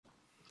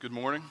Good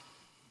morning.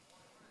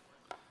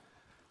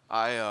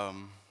 I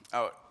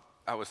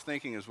was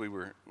thinking as we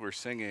were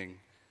singing.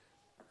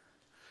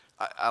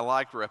 I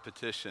like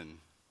repetition.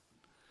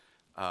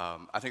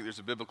 I think there's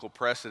a biblical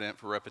precedent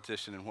for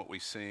repetition in what we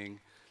sing.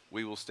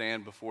 We will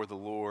stand before the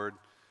Lord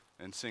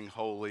and sing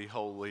holy,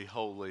 holy,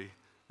 holy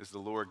is the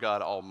Lord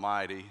God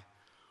Almighty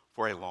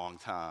for a long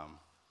time.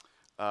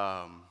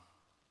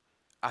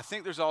 I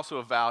think there's also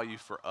a value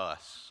for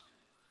us.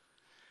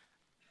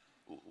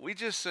 We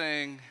just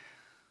sang,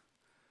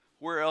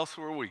 where else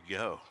will we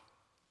go?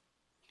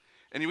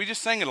 And we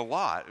just sang it a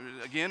lot,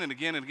 again and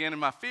again and again. And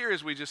my fear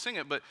is we just sing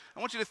it. But I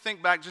want you to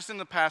think back just in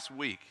the past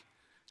week.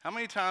 How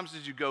many times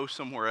did you go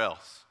somewhere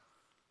else?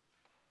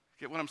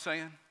 Get what I'm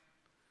saying?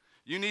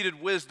 You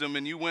needed wisdom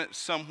and you went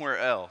somewhere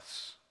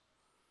else.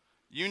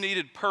 You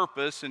needed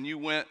purpose and you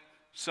went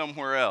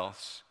somewhere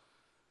else.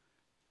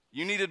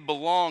 You needed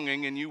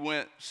belonging and you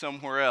went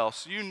somewhere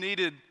else. You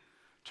needed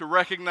to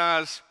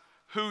recognize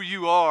who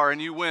you are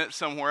and you went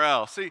somewhere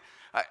else. See,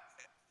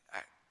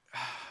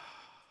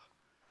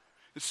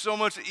 it's so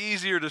much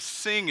easier to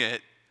sing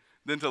it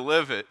than to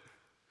live it.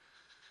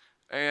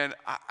 And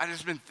I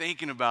just been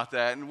thinking about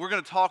that. And we're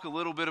going to talk a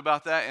little bit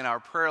about that in our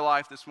prayer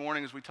life this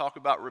morning as we talk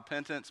about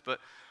repentance. But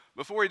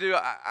before we do,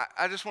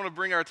 I just want to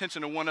bring our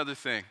attention to one other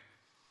thing.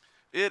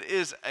 It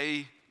is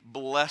a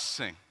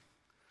blessing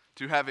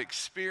to have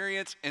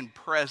experience and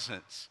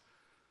presence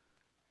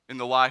in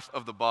the life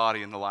of the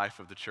body, in the life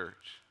of the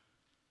church.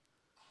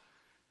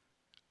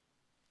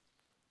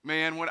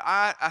 Man, when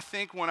I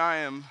think when I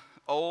am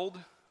old,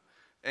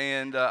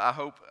 and I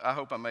hope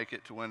I make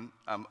it to when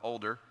I'm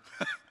older,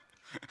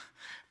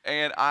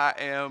 and I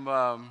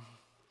am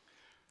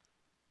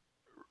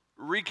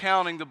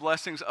recounting the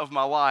blessings of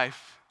my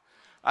life,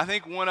 I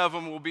think one of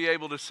them will be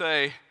able to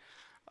say,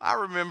 I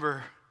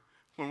remember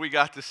when we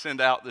got to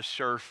send out the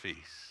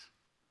Sherfies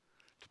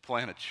to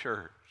plant a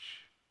church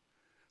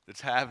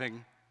that's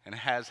having and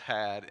has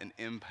had an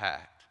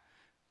impact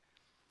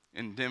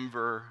in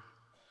Denver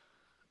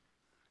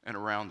and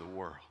around the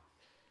world.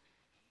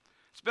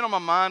 It's been on my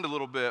mind a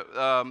little bit.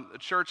 The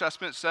church I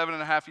spent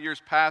 7.5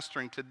 years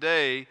pastoring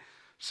today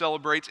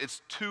celebrates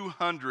its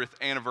 200th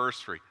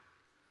anniversary.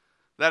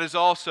 That is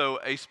also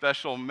a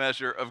special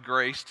measure of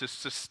grace to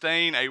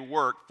sustain a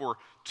work for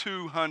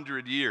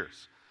 200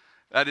 years.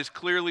 That is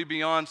clearly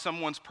beyond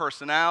someone's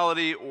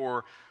personality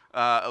or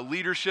a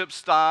leadership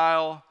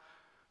style.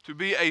 To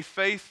be a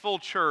faithful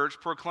church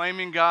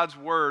proclaiming God's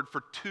word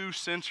for 2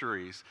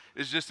 centuries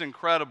is just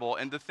incredible.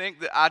 And to think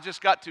that I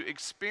just got to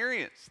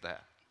experience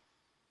that.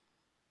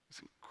 It's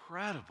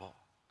incredible.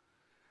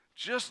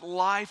 Just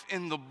life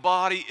in the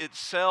body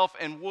itself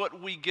and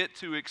what we get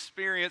to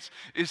experience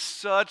is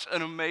such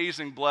an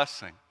amazing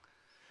blessing.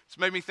 It's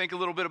made me think a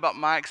little bit about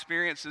my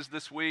experiences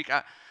this week.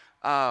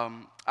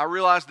 I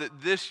realized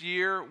that this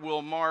year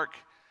will mark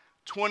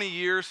 20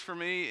 years for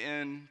me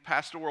in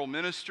pastoral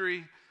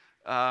ministry.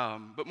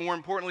 But more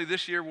importantly,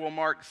 this year will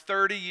mark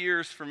 30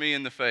 years for me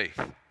in the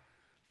faith.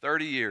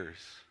 30 years.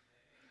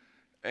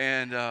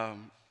 And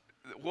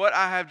what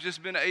I have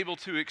just been able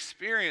to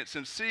experience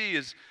and see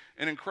is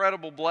an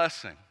incredible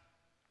blessing.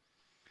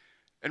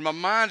 And my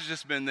mind's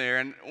just been there.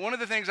 And one of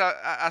the things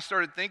I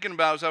started thinking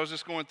about as I was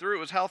just going through it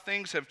was how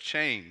things have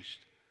changed.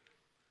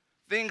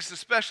 Things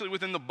especially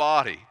within the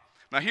body.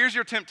 Now here's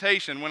your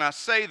temptation. When I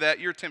say that,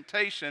 your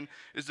temptation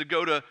is to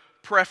go to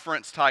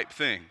preference type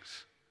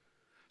things.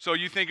 So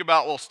you think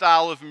about, well,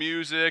 style of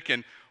music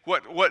and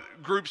what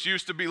groups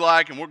used to be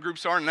like and what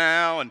groups are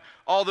now and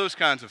all those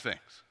kinds of things.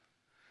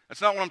 That's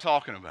not what I'm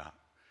talking about.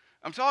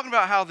 I'm talking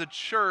about how the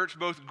church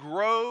both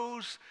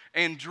grows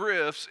and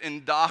drifts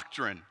in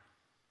doctrine.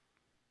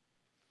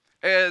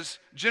 As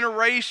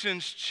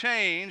generations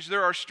change,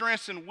 there are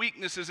strengths and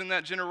weaknesses in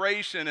that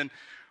generation, and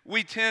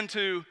we tend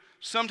to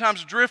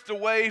sometimes drift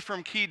away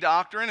from key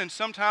doctrine, and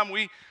sometimes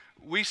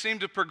we seem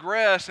to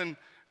progress and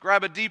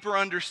grab a deeper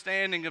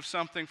understanding of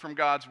something from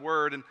God's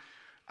Word. And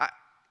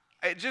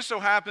it just so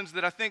happens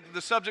that I think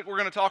the subject we're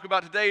going to talk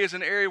about today is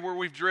an area where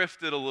we've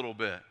drifted a little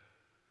bit.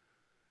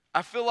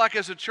 I feel like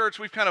as a church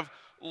we've kind of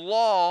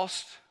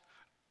lost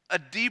a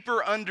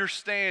deeper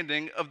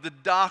understanding of the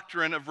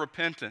doctrine of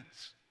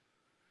repentance.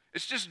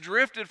 It's just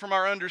drifted from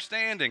our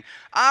understanding.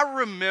 I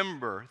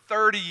remember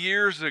 30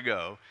 years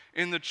ago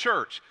in the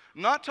church,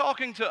 not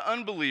talking to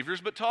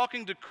unbelievers, but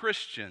talking to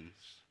Christians.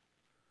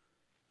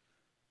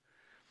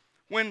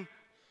 When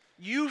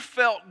you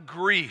felt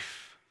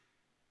grief,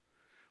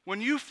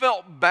 when you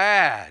felt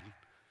bad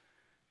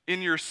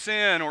in your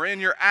sin or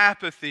in your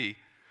apathy,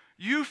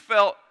 you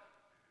felt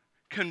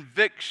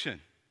conviction.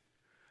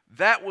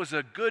 That was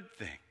a good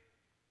thing.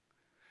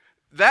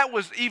 That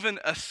was even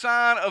a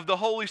sign of the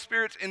Holy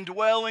Spirit's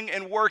indwelling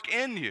and work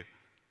in you.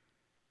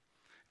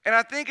 And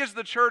I think as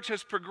the church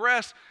has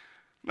progressed,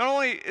 not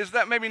only is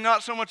that maybe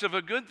not so much of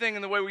a good thing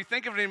in the way we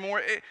think of it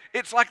anymore,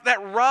 it's like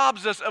that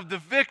robs us of the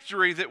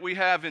victory that we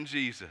have in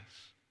Jesus.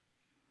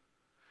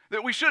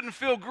 That we shouldn't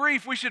feel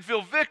grief, we should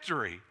feel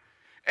victory.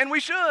 And we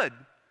should.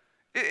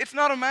 It's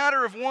not a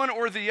matter of one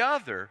or the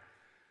other.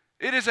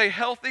 It is a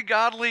healthy,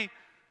 godly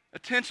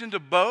attention to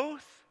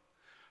both.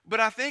 But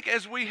I think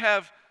as we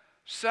have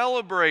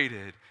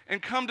celebrated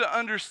and come to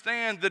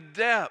understand the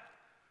depth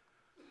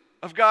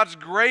of God's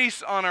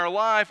grace on our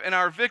life and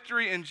our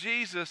victory in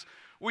Jesus,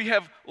 we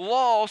have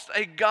lost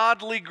a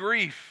godly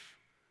grief.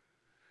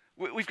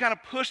 We've kind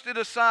of pushed it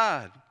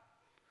aside.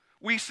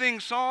 We sing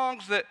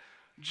songs that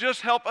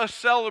just help us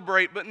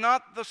celebrate, but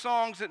not the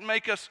songs that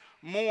make us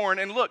mourn.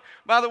 And look,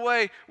 by the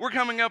way, we're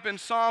coming up in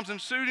Psalms,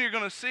 and soon you're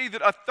going to see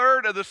that a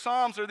third of the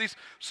Psalms are these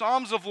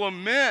Psalms of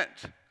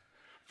lament,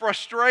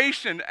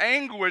 frustration,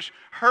 anguish,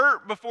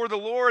 hurt before the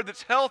Lord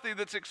that's healthy,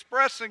 that's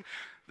expressing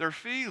their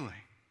feeling.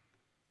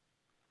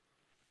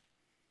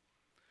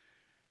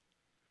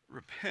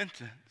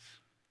 Repentance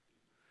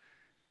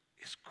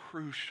is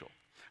crucial.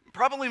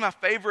 Probably my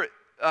favorite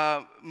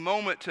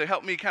moment to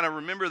help me kind of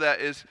remember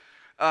that is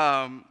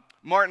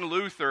Martin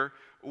Luther,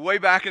 way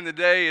back in the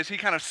day, as he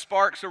kind of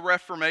sparks a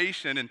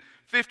Reformation in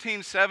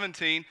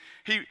 1517,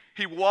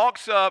 he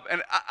walks up,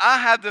 and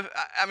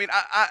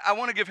I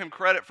want to give him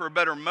credit for a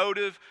better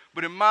motive,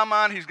 but in my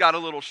mind, he's got a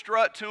little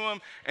strut to him,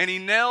 and he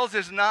nails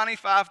his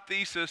 95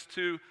 Thesis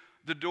to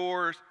the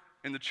doors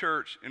in the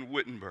church in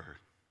Wittenberg,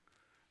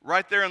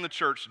 right there on the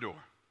church door.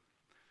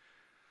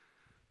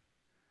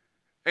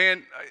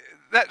 And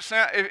that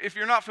sound, if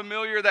you're not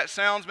familiar, that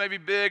sounds maybe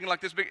big and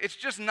like this big. It's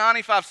just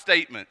 95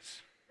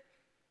 statements,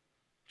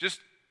 just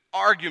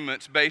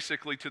arguments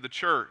basically to the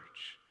church.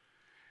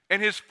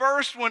 And his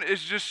first one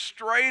is just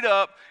straight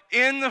up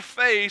in the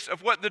face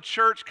of what the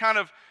church kind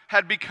of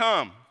had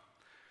become.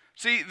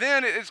 See,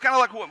 then it's kind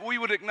of like what we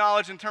would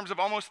acknowledge in terms of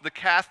almost the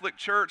Catholic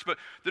Church, but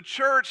the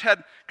church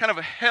had kind of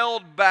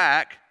held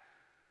back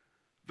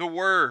the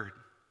Word.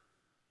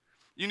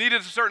 You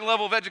needed a certain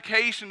level of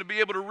education to be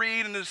able to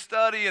read and to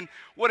study, and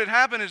what had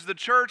happened is the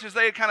church, as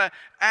they had kind of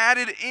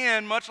added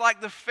in, much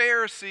like the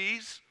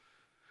Pharisees,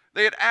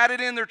 they had added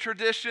in their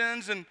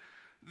traditions and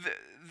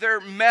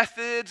their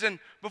methods, and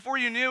before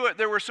you knew it,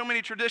 there were so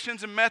many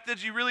traditions and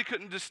methods you really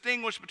couldn't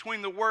distinguish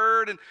between the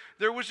Word, and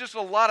there was just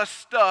a lot of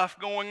stuff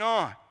going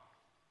on.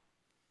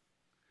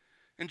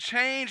 And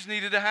change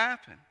needed to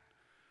happen.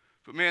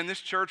 But man, this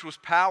church was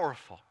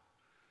powerful.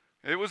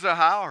 It was a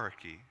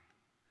hierarchy.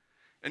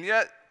 And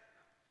yet,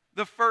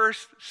 the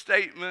first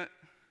statement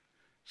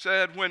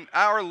said, when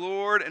our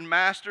Lord and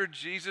Master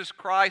Jesus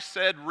Christ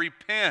said,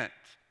 repent,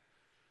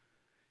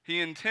 he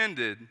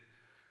intended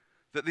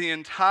that the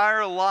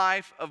entire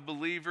life of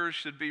believers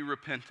should be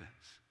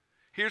repentance.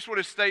 Here's what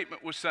his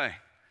statement was saying.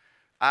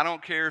 I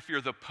don't care if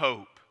you're the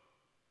Pope.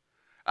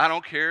 I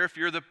don't care if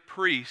you're the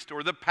priest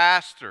or the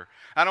pastor.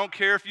 I don't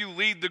care if you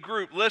lead the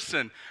group.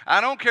 Listen,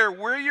 I don't care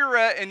where you're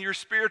at in your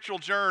spiritual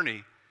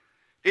journey.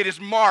 It is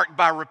marked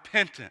by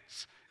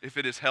repentance if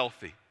it is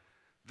healthy.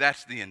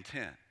 That's the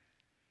intent.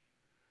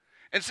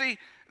 And see,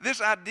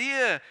 this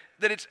idea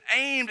that it's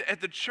aimed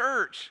at the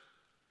church,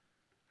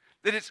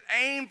 that it's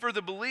aimed for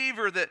the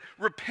believer, that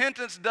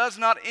repentance does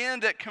not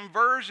end at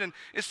conversion,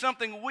 is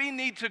something we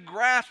need to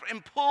grasp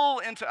and pull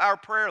into our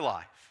prayer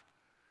life.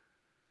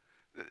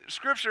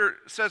 Scripture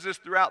says this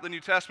throughout the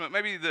New Testament.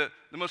 Maybe the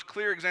most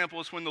clear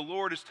example is when the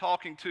Lord is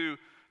talking to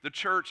the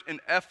church in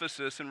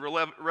Ephesus in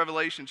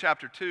Revelation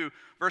chapter 2,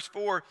 verse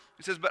 4.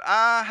 It says, but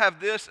I have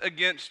this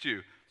against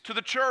you, to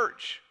the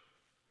church,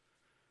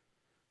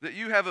 that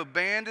you have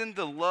abandoned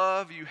the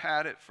love you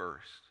had at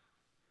first.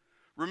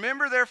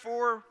 Remember,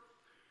 therefore,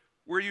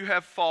 where you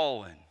have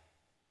fallen.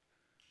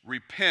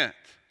 Repent.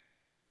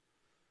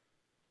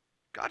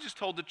 God just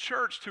told the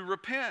church to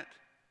repent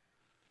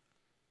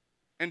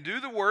and do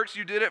the works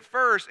you did at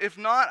first. If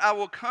not, I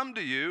will come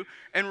to you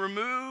and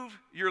remove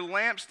your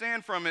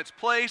lampstand from its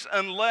place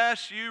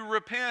unless you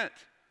repent.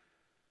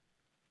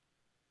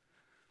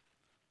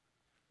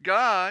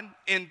 God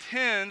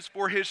intends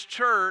for his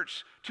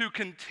church to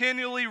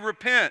continually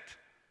repent.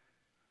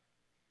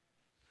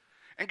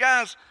 And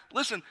guys,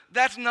 listen,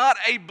 that's not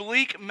a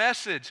bleak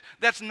message.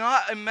 That's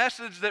not a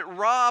message that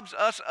robs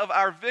us of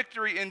our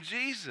victory in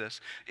Jesus.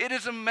 It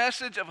is a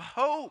message of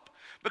hope,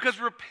 because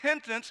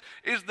repentance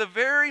is the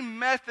very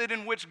method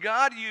in which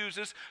God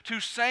uses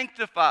to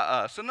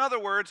sanctify us. In other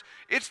words,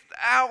 it's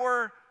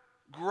our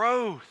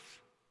growth.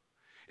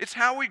 It's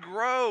how we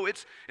grow.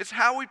 It's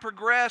how we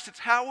progress. It's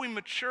how we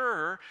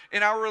mature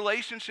in our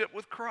relationship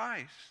with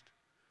Christ.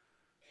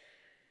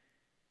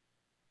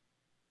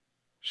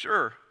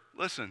 Sure,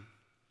 listen,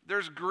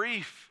 there's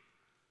grief.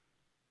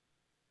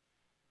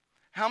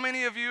 How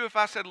many of you, if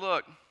I said,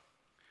 look,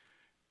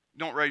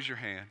 don't raise your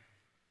hand,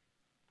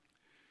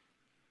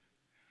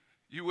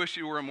 you wish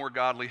you were a more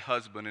godly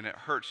husband and it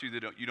hurts you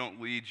that you don't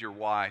lead your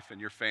wife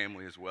and your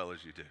family as well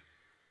as you do?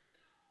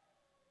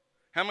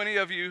 How many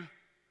of you,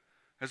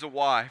 as a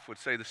wife, would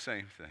say the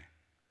same thing?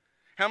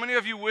 How many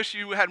of you wish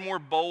you had more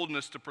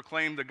boldness to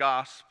proclaim the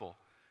gospel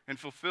and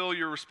fulfill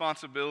your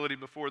responsibility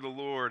before the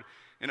Lord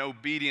in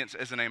obedience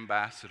as an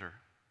ambassador?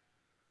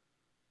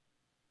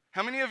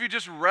 How many of you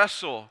just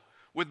wrestle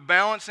with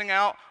balancing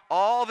out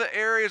all the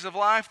areas of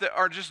life that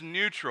are just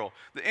neutral,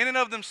 that in and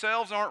of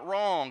themselves aren't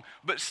wrong,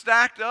 but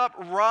stacked up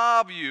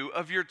rob you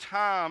of your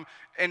time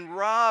and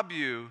rob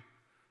you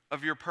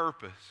of your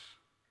purpose?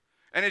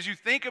 And as you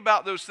think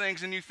about those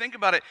things and you think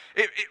about it,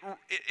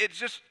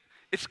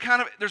 it's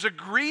kind of, there's a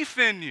grief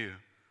in you.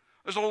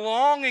 There's a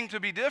longing to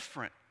be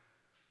different.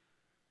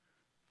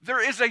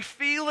 There is a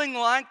feeling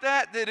like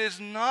that is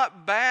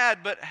not bad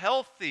but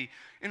healthy.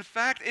 In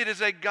fact, it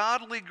is a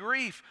godly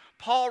grief.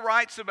 Paul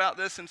writes about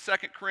this in 2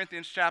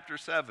 Corinthians chapter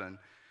 7.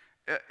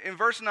 In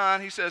verse 9,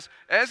 he says,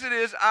 "As it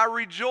is, I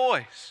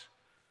rejoice,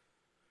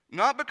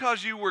 not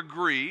because you were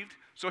grieved."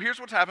 So here's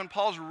what's happened.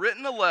 Paul's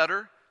written a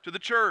letter to the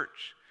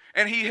church,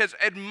 and he has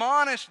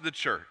admonished the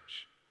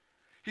church.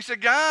 He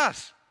said,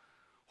 guys,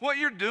 what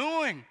you're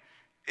doing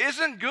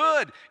isn't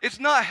good. It's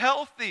not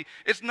healthy.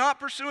 It's not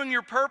pursuing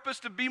your purpose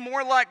to be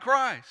more like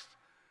Christ.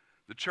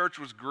 The church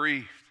was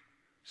grieved.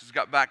 This has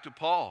got back to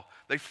Paul.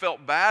 They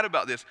felt bad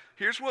about this.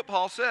 Here's what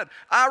Paul said.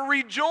 I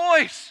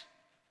rejoice.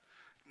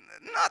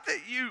 Not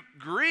that you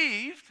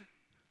grieved.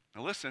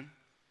 Now listen.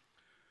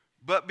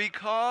 But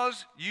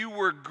because you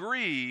were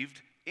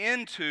grieved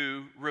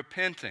into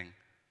repenting,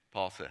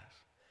 Paul says.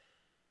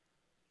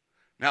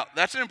 Now,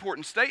 that's an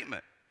important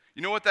statement.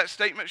 You know what that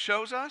statement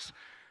shows us?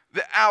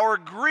 That our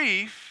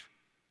grief,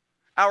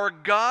 our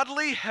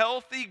godly,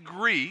 healthy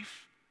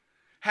grief,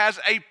 has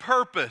a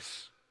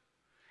purpose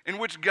in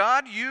which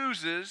God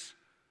uses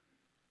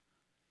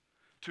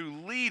to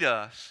lead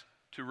us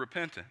to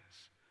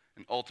repentance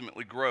and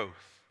ultimately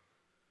growth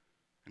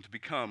and to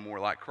become more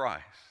like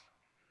Christ.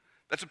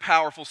 That's a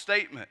powerful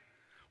statement.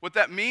 What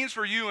that means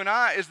for you and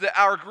I is that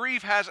our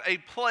grief has a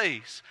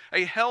place,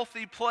 a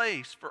healthy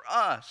place for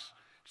us.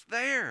 It's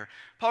there.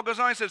 Paul goes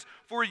on and says,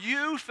 "For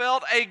you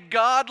felt a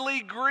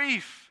godly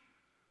grief."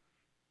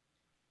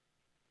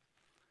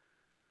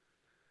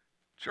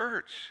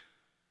 Church,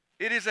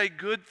 it is a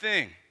good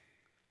thing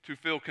to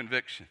feel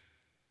conviction.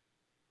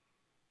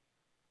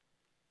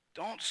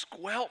 Don't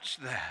squelch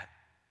that.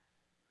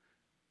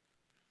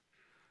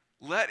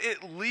 Let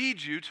it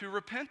lead you to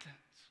repentance.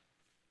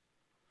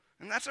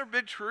 And that's our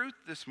big truth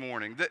this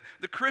morning, that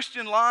the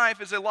Christian life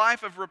is a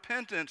life of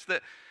repentance,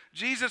 that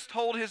Jesus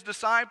told his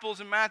disciples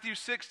in Matthew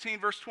 16,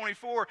 verse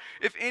 24,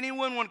 "If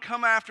anyone would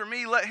come after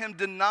me, let him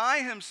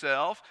deny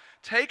himself,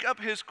 take up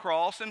his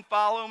cross, and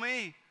follow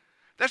me."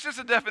 That's just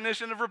a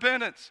definition of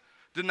repentance.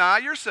 Deny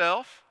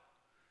yourself,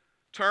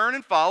 turn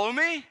and follow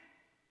me.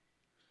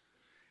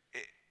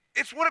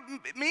 It's what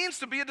it means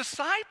to be a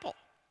disciple.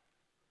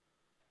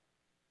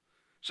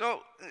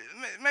 So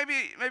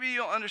maybe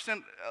you'll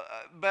understand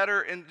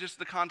better in just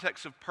the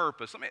context of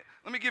purpose. Let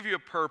me give you a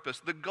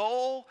purpose. The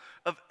goal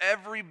of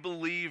every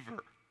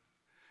believer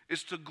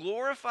is to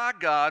glorify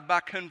God by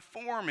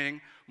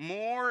conforming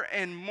more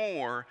and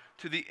more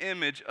to the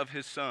image of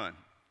his Son.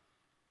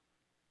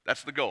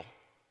 That's the goal.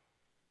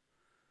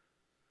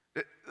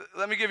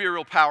 Let me give you a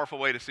real powerful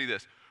way to see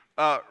this.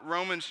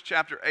 Romans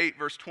chapter 8,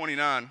 verse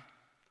 29.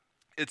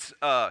 It's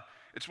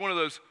one of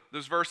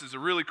those verses, a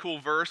really cool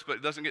verse, but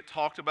it doesn't get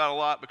talked about a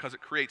lot because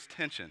it creates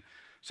tension.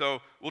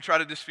 So we'll try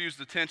to diffuse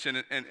the tension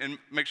and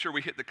make sure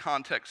we hit the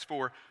context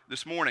for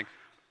this morning.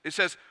 It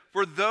says,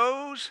 "For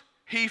those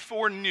he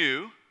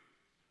foreknew,"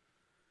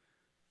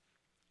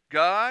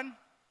 God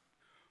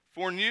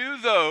foreknew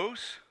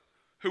those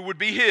who would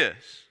be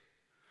his.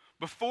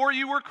 Before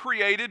you were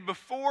created,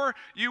 before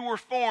you were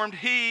formed,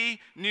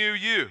 he knew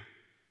you.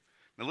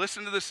 Now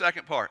listen to the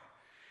second part.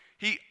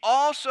 He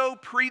also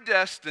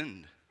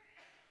predestined.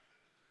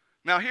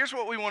 Now, here's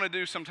what we want to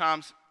do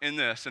sometimes in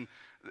this, and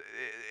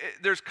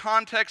there's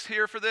context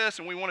here for this,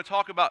 and we want to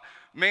talk about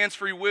man's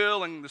free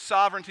will and the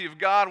sovereignty of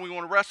God, and we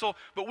want to wrestle,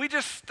 but we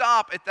just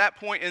stop at that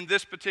point in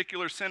this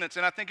particular sentence,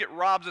 and I think it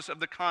robs us of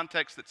the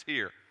context that's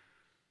here.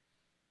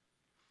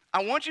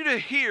 I want you to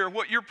hear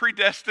what you're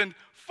predestined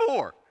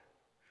for,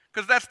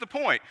 because that's the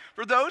point.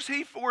 For those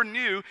he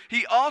foreknew,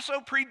 he also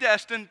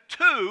predestined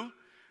to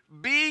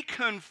be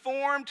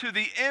conformed to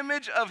the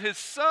image of his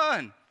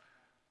Son.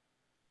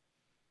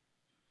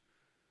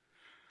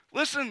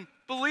 Listen,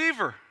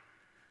 believer,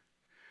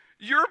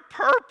 your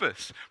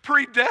purpose,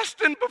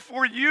 predestined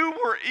before you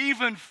were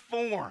even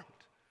formed,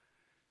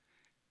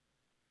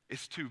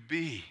 is to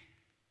be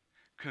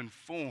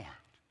conformed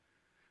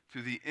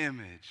to the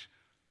image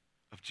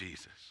of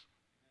Jesus.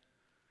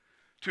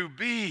 To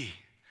be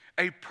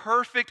a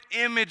perfect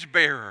image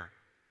bearer.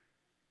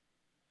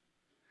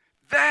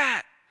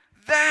 That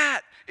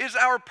is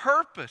our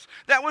purpose.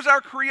 That was our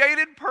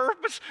created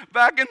purpose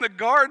back in the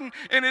garden,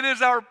 and it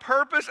is our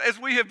purpose as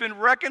we have been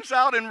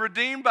reconciled and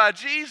redeemed by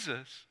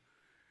Jesus.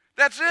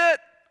 That's it.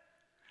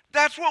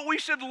 That's what we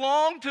should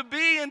long to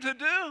be and to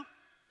do.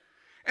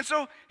 And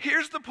so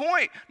here's the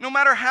point. No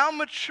matter how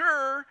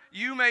mature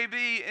you may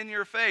be in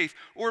your faith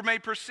or may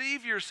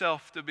perceive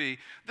yourself to be,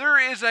 there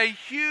is a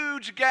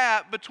huge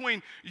gap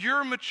between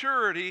your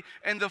maturity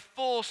and the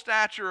full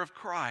stature of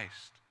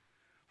Christ,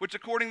 which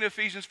according to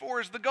Ephesians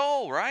 4 is the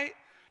goal, right?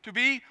 To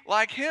be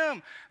like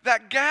him.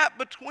 That gap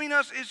between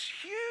us is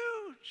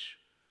huge.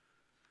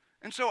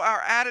 And so our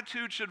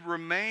attitude should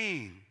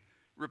remain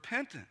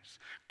repentance.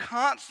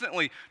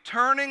 Constantly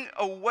turning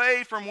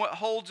away from what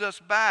holds us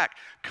back.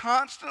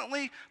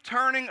 Constantly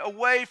turning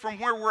away from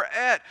where we're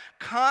at.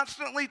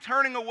 Constantly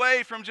turning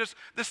away from just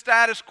the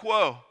status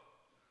quo.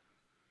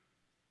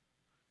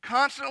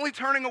 constantly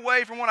turning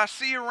away from what I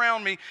see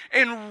around me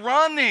and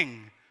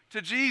running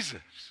to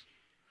Jesus,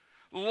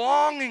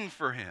 longing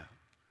for him.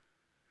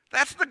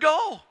 That's the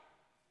goal.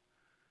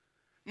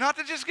 Not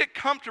to just get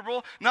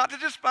comfortable, not to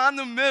just find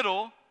the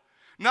middle,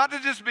 not to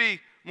just be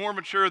more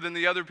mature than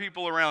the other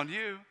people around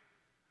you,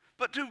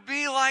 but to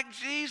be like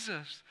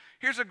Jesus.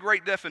 Here's a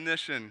great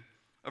definition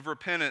of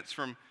repentance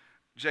from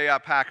J.I.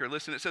 Packer.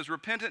 Listen, it says,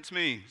 repentance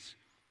means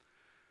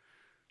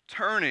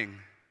turning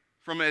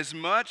from as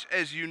much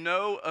as you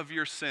know of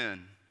your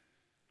sin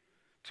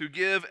to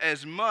give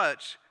as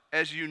much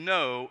as you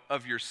know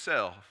of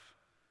yourself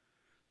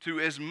to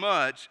as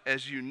much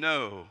as you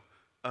know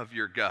of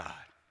your God.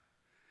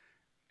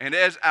 And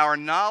as our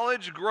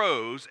knowledge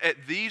grows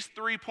at these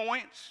 3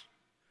 points,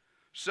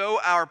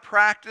 so our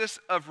practice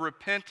of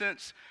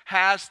repentance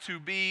has to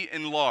be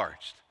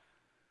enlarged.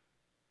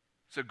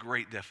 It's a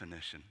great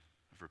definition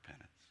of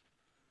repentance.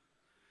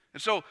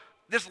 And so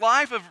this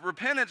life of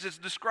repentance is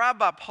described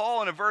by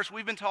Paul in a verse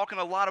we've been talking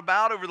a lot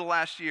about over the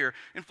last year.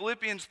 In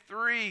Philippians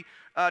 3,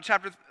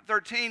 chapter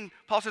 13,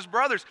 Paul says,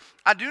 brothers,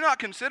 I do not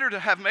consider to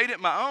have made it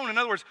my own. In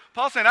other words,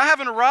 Paul's saying, I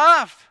haven't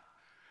arrived.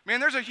 Man,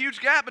 there's a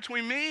huge gap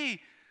between me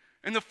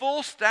and the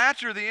full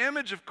stature, the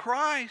image of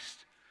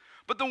Christ.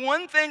 But the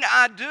one thing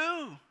I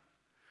do,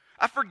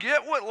 I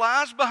forget what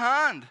lies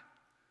behind.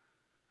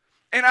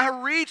 And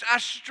I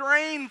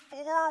strain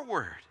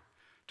forward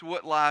to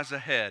what lies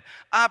ahead.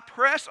 I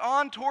press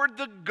on toward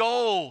the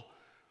goal.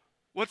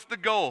 What's the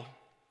goal?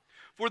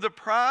 For the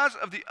prize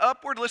of the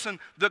upward, listen,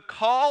 the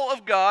call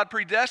of God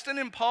predestined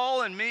in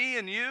Paul and me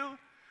and you,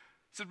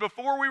 said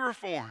before we were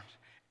formed,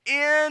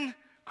 in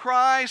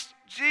Christ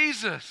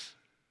Jesus.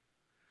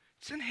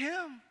 It's in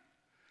him.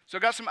 So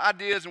I got some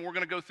ideas, and we're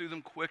going to go through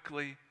them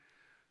quickly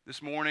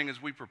this morning as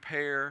we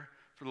prepare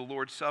for the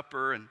Lord's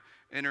Supper and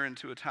enter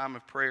into a time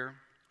of prayer.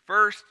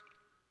 First,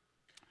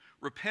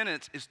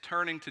 repentance is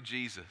turning to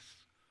Jesus.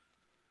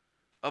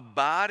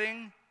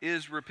 Abiding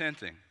is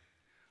repenting.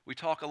 We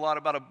talk a lot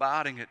about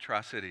abiding at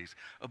Tri-Cities.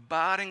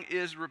 Abiding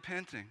is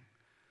repenting.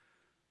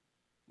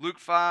 Luke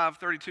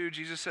 5:32,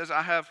 Jesus says,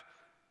 I have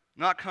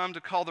not come to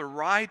call the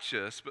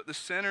righteous, but the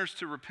sinners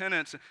to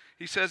repentance.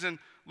 He says in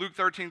Luke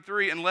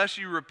 13:3, unless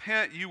you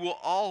repent, you will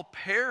all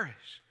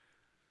perish.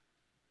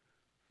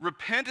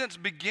 Repentance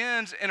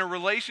begins in a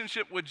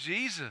relationship with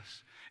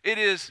Jesus. It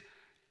is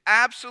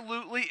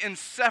absolutely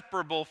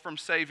inseparable from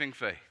saving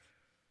faith.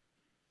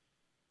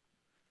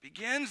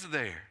 Begins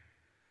there.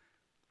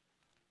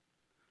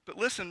 But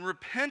listen,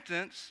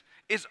 repentance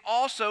is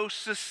also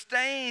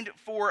sustained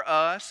for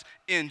us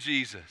in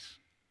Jesus.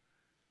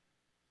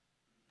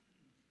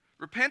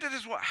 Repentance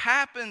is what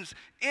happens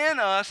in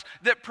us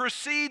that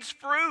precedes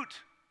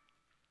fruit.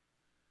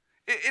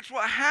 It's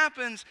what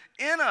happens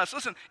in us.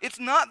 Listen, it's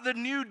not the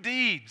new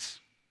deeds,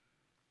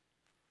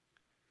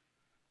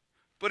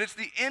 but it's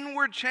the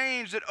inward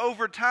change that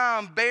over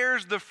time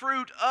bears the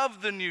fruit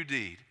of the new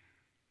deed.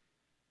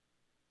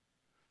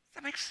 Does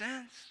that make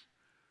sense?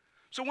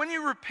 So when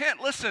you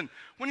repent, listen,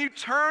 when you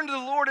turn to the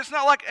Lord, it's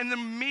not like an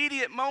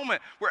immediate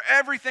moment where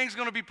everything's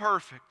going to be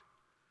perfect.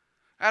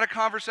 I had a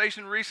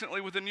conversation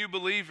recently with a new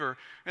believer,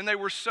 and they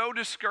were so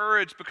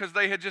discouraged because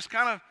they had just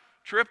kind of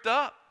tripped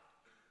up.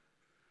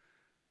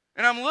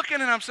 And I'm looking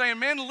and I'm saying,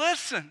 man,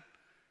 listen,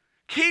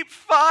 keep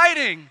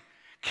fighting,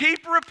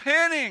 keep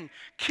repenting,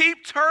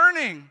 keep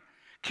turning,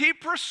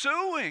 keep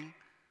pursuing.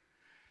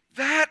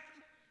 That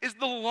is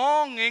the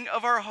longing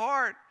of our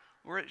heart,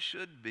 or it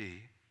should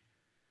be.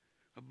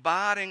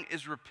 Abiding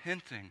is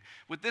repenting.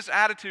 With this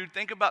attitude,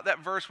 think about that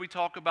verse we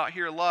talk about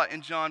here a lot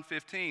in John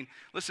 15.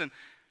 Listen,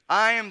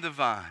 I am the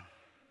vine.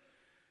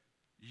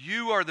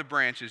 You are the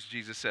branches,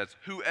 Jesus says.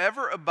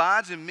 Whoever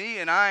abides in me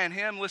and I in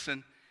him,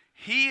 listen,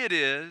 he it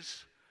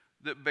is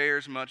that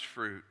bears much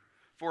fruit.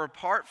 For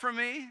apart from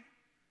me,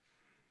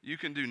 you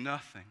can do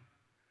nothing.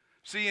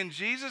 See, in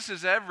Jesus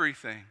is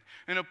everything,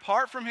 and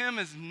apart from him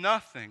is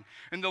nothing.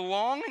 And the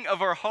longing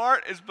of our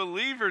heart as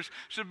believers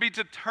should be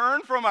to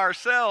turn from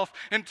ourselves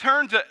and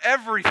turn to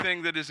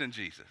everything that is in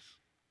Jesus.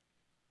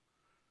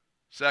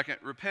 Second,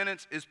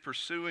 repentance is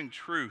pursuing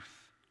truth.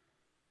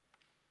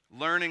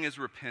 Learning is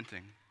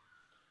repenting.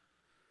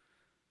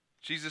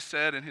 Jesus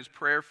said in his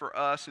prayer for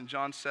us in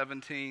John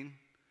 17,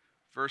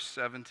 verse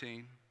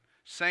 17,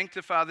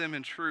 sanctify them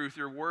in truth.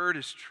 Your word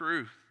is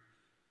truth.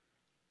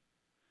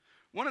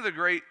 One of the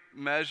great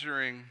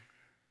measuring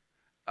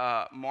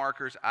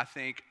markers, I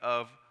think,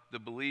 of the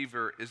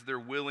believer is their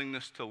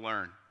willingness to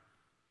learn.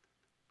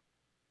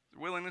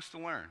 Their willingness to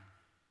learn.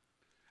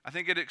 I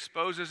think it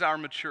exposes our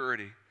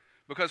maturity.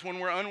 Because when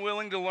we're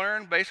unwilling to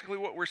learn, basically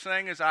what we're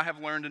saying is, I have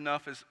learned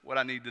enough is what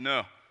I need to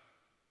know.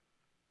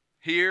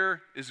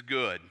 Here is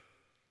good.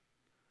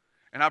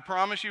 And I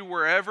promise you,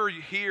 wherever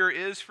here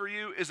is for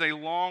you is a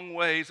long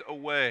ways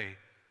away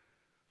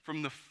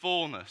from the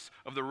fullness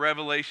of the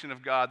revelation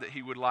of God that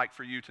he would like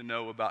for you to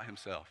know about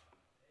himself.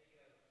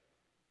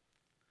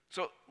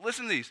 So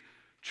listen to these.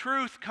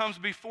 Truth comes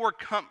before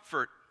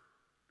comfort.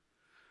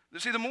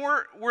 See, the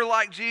more we're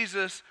like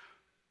Jesus,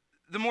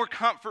 the more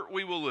comfort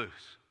we will lose.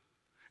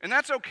 And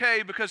that's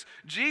okay because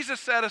Jesus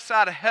set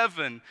aside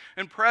heaven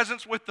and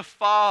presence with the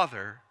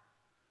Father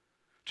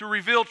to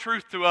reveal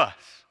truth to us.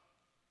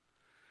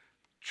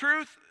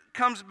 Truth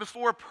comes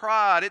before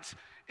pride.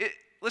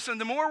 Listen,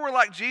 the more we're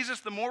like Jesus,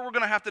 the more we're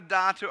going to have to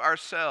die to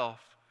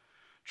ourselves.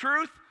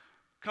 Truth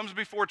comes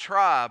before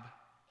tribe.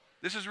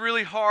 This is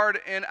really hard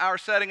in our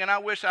setting, and I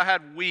wish I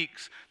had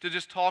weeks to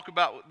just talk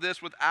about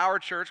this with our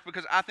church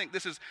because I think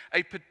this is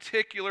a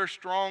particular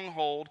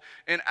stronghold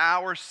in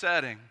our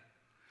setting.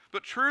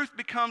 But truth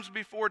becomes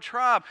before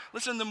tribe.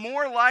 Listen, the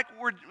more like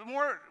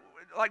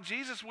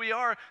Jesus we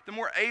are, the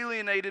more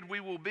alienated we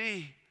will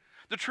be.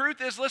 The truth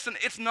is, listen,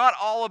 it's not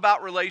all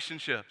about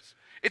relationships.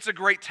 It's a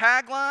great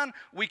tagline.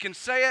 We can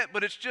say it,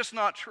 but it's just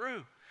not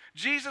true.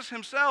 Jesus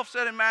himself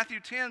said in Matthew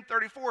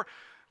 10:34,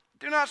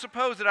 "Do not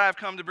suppose that I have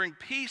come to bring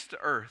peace to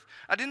earth.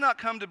 I did not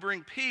come to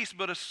bring peace,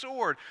 but a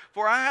sword.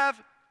 For I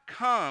have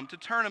come to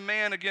turn a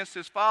man against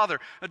his father,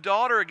 a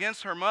daughter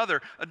against her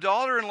mother, a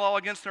daughter-in-law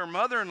against her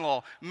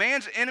mother-in-law.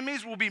 Man's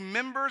enemies will be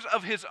members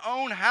of his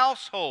own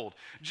household."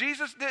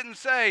 Jesus didn't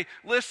say,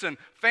 listen,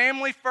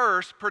 family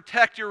first,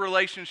 protect your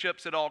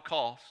relationships at all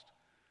costs.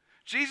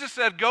 Jesus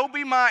said, go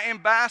be my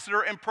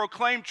ambassador and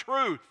proclaim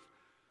truth.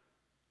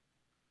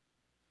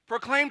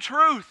 Proclaim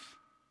truth.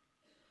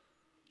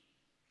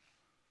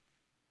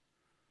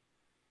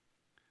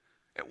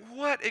 At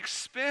what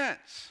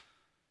expense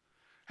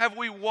have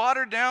we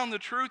watered down the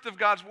truth of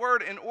God's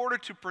word in order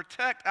to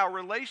protect our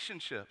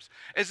relationships?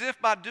 As if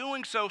by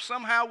doing so,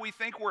 somehow we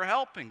think we're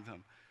helping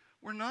them.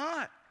 We're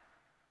not.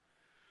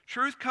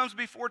 Truth comes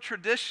before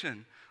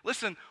tradition.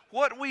 Listen,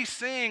 what we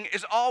sing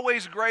is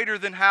always greater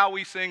than how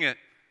we sing it.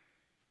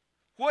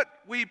 What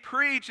we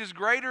preach is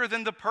greater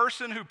than the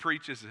person who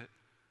preaches it.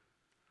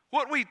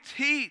 What we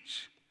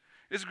teach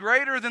is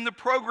greater than the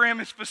program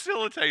it's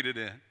facilitated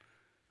in.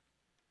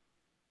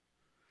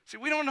 See,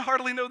 we don't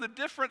hardly know the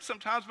difference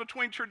sometimes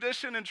between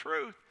tradition and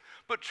truth,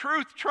 but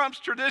truth trumps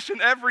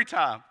tradition every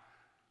time.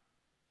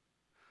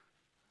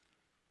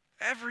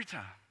 Every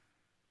time.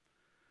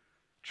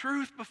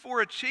 Truth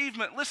before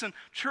achievement. Listen,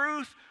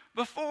 truth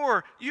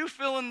before you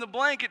fill in the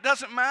blank. It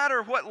doesn't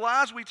matter what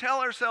lies we tell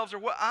ourselves or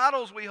what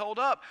idols we hold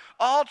up.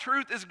 All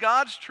truth is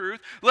God's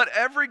truth. Let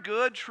every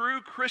good,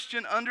 true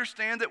Christian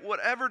understand that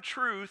whatever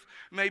truth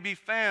may be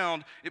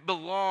found, it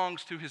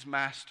belongs to his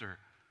master.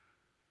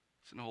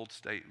 It's an old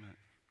statement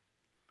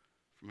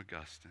from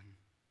Augustine.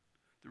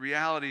 The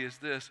reality is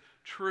this: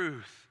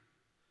 truth,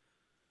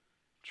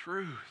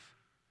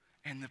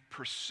 and the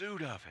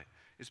pursuit of it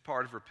is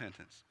part of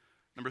repentance.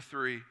 Number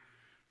 3,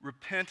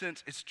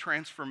 repentance is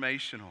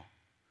transformational.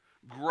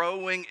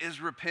 Growing is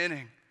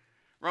repenting.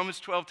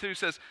 Romans 12:2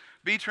 says,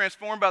 be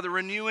transformed by the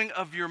renewing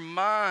of your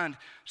mind.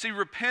 See,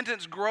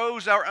 repentance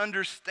grows our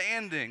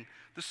understanding.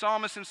 The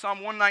psalmist in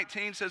Psalm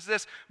 119 says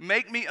this,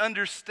 make me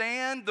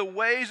understand the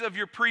ways of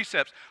your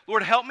precepts.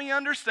 Lord, help me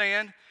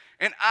understand,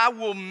 and I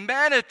will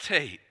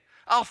meditate.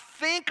 I'll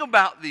think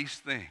about these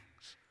things.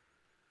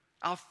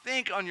 I'll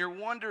think on your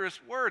wondrous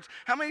words.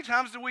 How many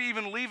times do we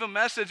even leave a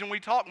message and we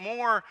talk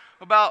more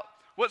about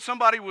what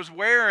somebody was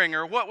wearing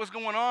or what was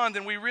going on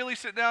than we really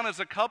sit down as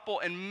a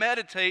couple and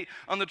meditate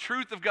on the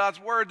truth of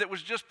God's word that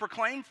was just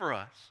proclaimed for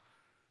us?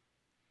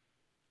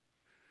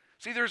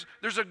 See, there's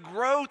a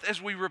growth as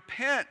we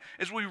repent,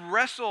 as we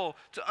wrestle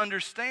to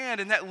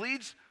understand, and that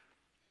leads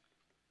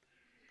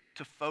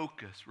to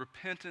focus.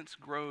 Repentance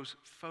grows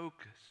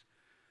focus.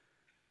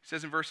 It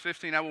says in verse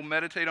 15, I will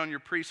meditate on your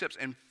precepts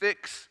and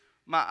fix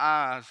my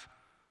eyes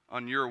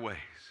on your ways.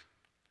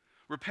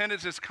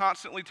 Repentance is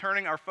constantly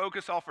turning our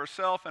focus off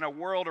ourselves and our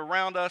world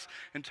around us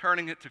and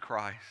turning it to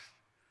Christ.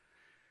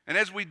 And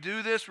as we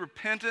do this,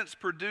 repentance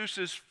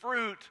produces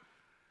fruit.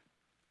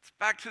 It's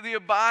back to the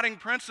abiding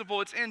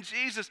principle. It's in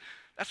Jesus.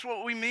 That's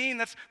what we mean.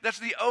 That's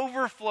the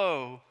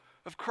overflow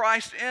of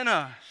Christ in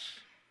us.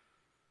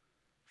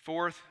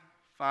 Fourth,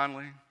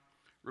 finally,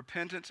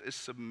 repentance is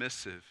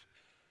submissive.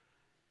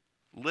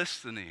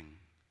 Listening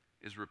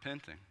is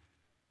repenting.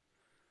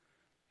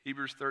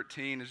 Hebrews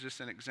 13 is just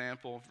an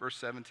example. Verse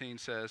 17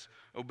 says,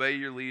 obey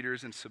your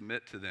leaders and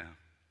submit to them,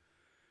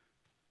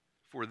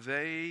 for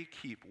they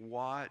keep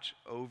watch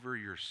over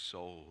your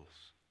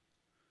souls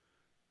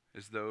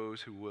as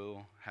those who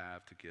will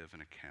have to give an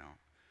account.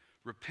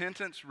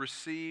 Repentance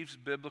receives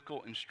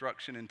biblical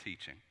instruction and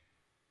teaching.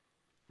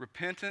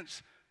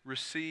 Repentance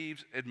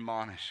receives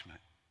admonishment.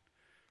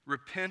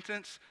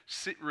 Repentance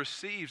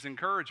receives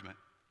encouragement.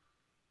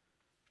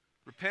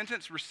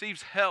 Repentance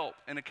receives help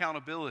and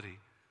accountability.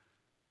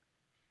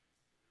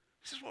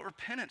 This is what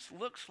repentance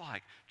looks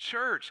like.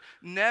 Church,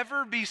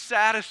 never be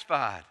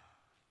satisfied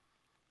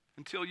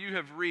until you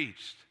have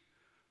reached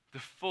the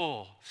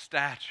full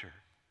stature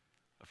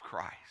of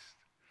Christ.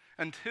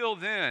 Until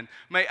then,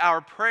 may our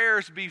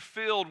prayers be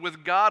filled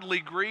with godly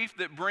grief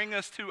that bring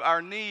us to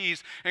our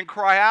knees and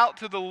cry out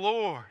to the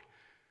Lord,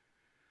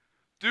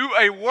 do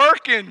a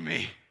work in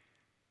me.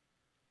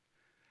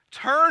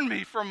 Turn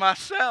me from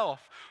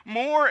myself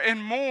more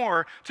and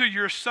more to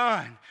your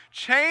Son.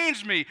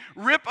 Change me.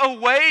 Rip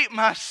away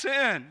my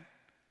sin.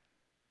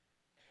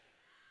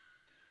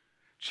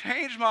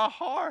 Change my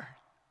heart.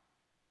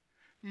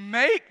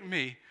 Make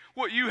me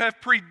what you have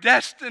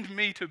predestined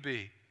me to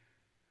be.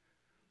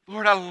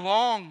 Lord, I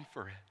long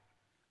for it.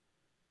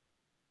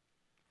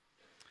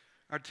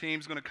 Our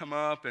team's going to come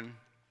up and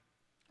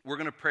we're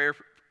going to pray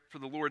for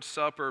the Lord's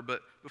Supper.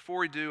 But before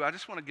we do, I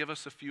just want to give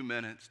us a few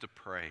minutes to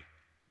pray.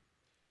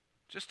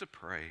 Just to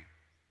pray.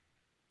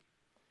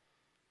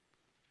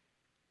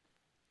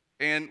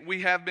 And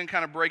we have been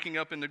kind of breaking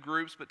up into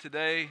groups, but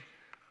today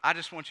I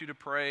just want you to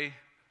pray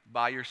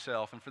by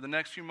yourself. And for the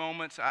next few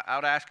moments, I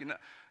would ask you,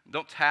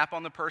 don't tap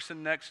on the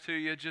person next to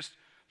you, just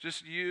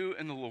you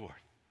and the Lord.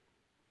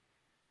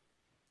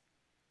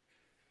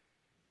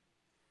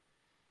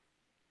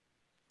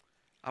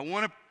 I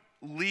want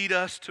to lead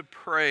us to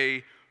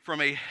pray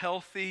from a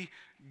healthy,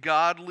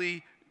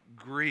 godly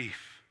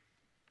grief,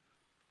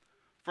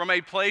 from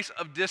a place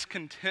of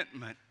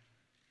discontentment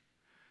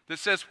that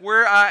says,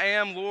 where I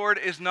am, Lord,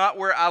 is not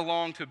where I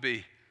long to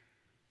be.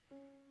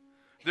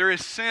 There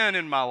is sin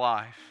in my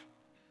life.